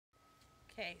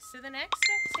Okay, so the next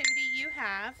activity you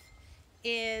have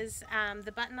is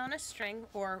the button on a string,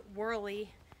 or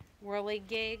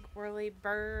whirligig, whirly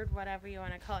bird, whatever you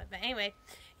want to call it. But anyway,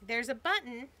 there's a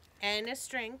button and a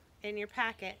string in your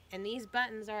packet, and these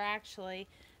buttons are actually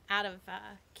out of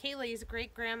Kaylee's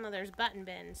great-grandmother's button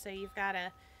bin, so you've got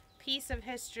a piece of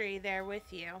history there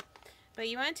with you. But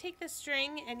you want to take the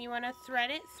string and you want to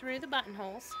thread it through the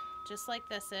buttonholes, just like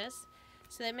this is,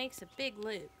 so that makes a big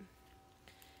loop.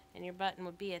 And your button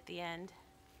would be at the end.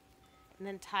 And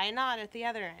then tie a knot at the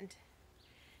other end.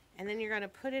 And then you're going to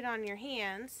put it on your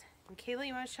hands. And Kaylee,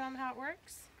 you want to show them how it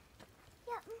works?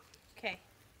 Yep. Okay.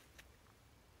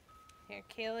 Here,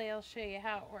 Kaylee will show you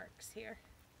how it works here.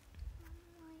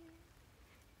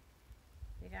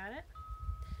 You got it?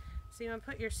 So you want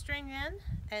to put your string in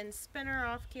and spin her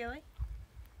off, Kaylee.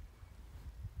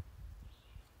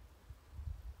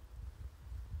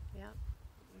 Yep.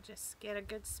 Just get a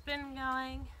good spin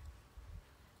going.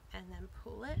 And then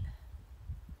pull it,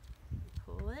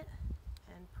 pull it,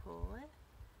 and pull it.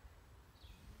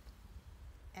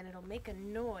 And it'll make a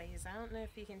noise. I don't know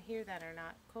if you can hear that or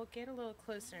not. Cole, get a little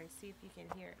closer and see if you can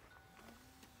hear it.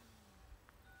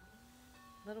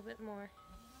 A little bit more.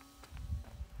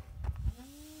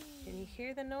 Can you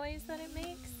hear the noise that it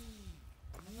makes?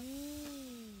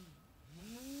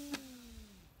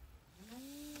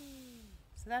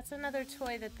 So that's another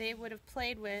toy that they would have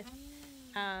played with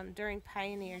during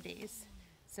Pioneer Days.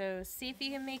 So see if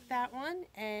you can make that one,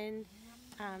 and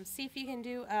see if you can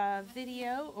do a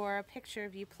video or a picture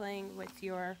of you playing with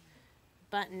your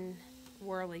button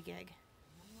whirligig.